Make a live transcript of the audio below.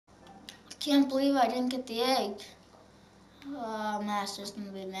Can't believe I didn't get the egg. Master's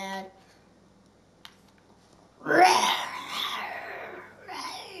gonna be mad.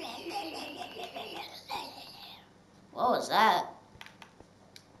 What was that?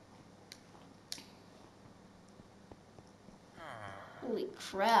 Holy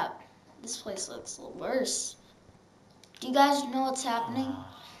crap. This place looks a little worse. Do you guys know what's happening?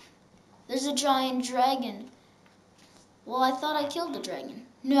 There's a giant dragon. Well, I thought I killed the dragon.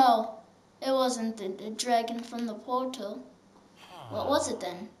 No, it wasn't the dragon from the portal. What was it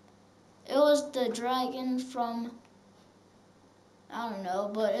then? It was the dragon from, I don't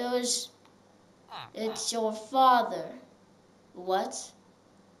know, but it's your father. What?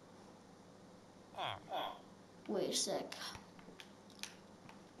 Wait a sec.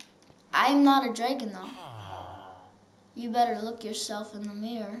 I'm not a dragon though. You better look yourself in the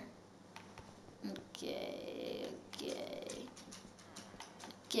mirror. Okay,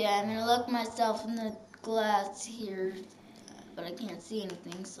 I'm gonna look myself in the glass here, but I can't see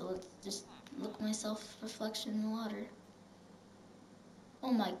anything, so let's just look myself reflection in the water.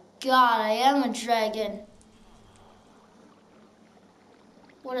 Oh my god, I am a dragon.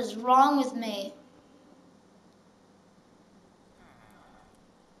 What is wrong with me?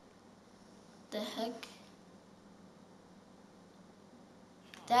 The heck?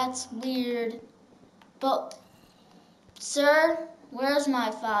 That's weird. But, sir, where's my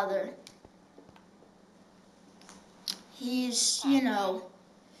father? He's,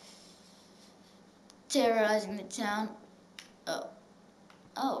 terrorizing the town.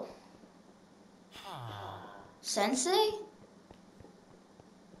 Oh. Sensei?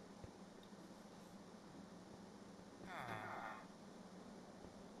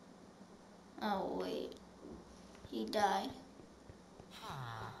 Oh, wait. He died.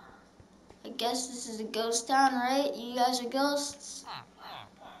 I guess this is a ghost town, right? You guys are ghosts?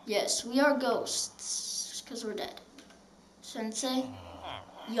 Yes, we are ghosts, because we're dead. Sensei?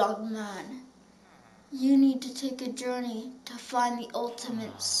 Young man, you need to take a journey to find the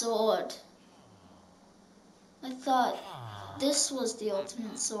ultimate sword. I thought this was the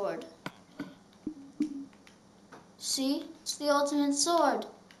ultimate sword. See? It's the ultimate sword.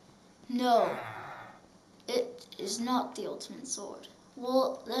 No, it is not the ultimate sword.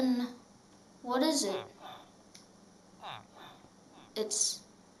 Well, then, what is it? It's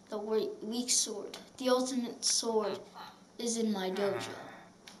the weak sword. The ultimate sword is in my dojo.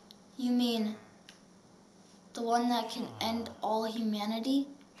 You mean the one that can end all humanity?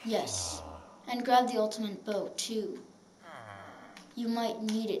 Yes. And grab the ultimate bow, too. You might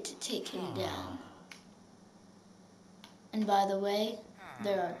need it to take him down. And by the way,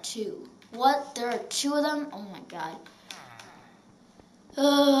 there are two. What? There are two of them? Oh my god.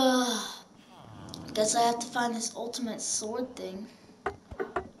 Guess I have to find this ultimate sword thing.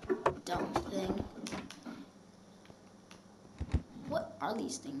 Dumb thing. What are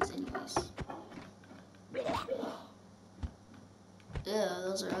these things anyways?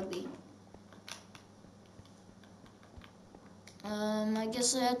 Those are ugly. I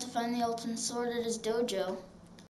guess I have to find the ultimate sword at his dojo.